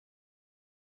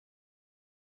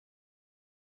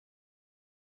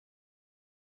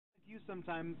you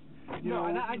sometimes.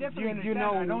 I definitely understand. You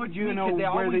know, I know what you mean, know because they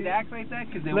where always act like that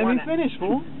because they Let want me finish,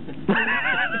 fool. Can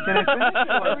I finish?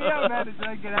 Hurry up, man.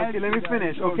 Okay, let me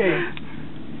finish. Okay.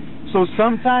 So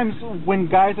sometimes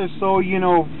when guys are so,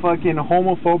 fucking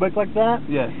homophobic like that,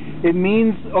 yeah, it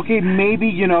means, okay,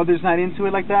 maybe, they're not into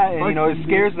it like that, and, it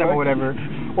scares them or whatever.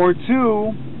 Or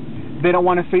two, they don't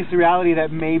want to face the reality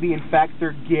that maybe, in fact,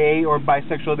 they're gay or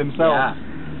bisexual themselves.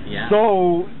 Yeah.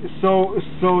 So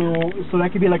that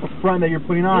could be like a front that you're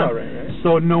putting on. Yeah, right.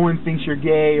 So no one thinks you're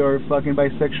gay or fucking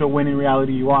bisexual when in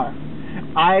reality you are.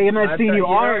 I am not saying you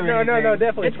are. No,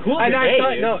 definitely. It's cool if you're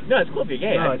gay. No, it's cool if you're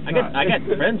gay. No, I got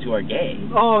friends who are gay.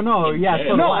 Oh no, yeah.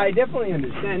 So no, I definitely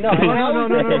understand. No.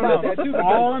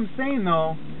 All I'm saying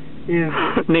though is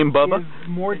name Bubba. Is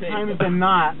more times than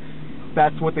not,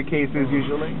 that's what the case is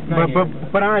usually.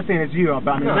 But I'm not saying it's you.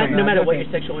 But no matter what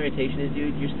your sexual orientation is,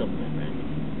 dude, you're still my friend.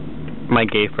 My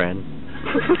gay friend.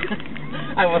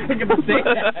 I wasn't gonna say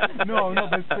that. No,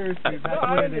 but seriously, that's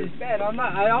what it is.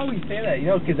 I always say that,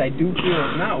 because I do feel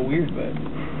it's not weird, but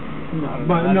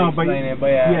I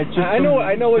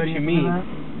know what you mean.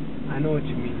 I know what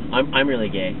you mean. I'm really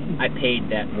gay. I paid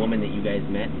that woman that you guys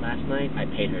met last night. I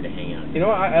paid her to hang out.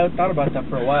 I thought about that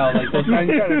for a while. Like those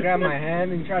guys try to grab my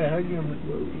hand and try to hug me. I'm like,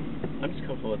 whoa. I'm just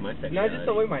comfortable with my sexuality. No, just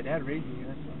the way my dad raised me.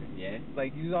 That's why. Yeah.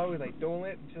 Like he's always like, don't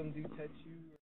let some dude touch you.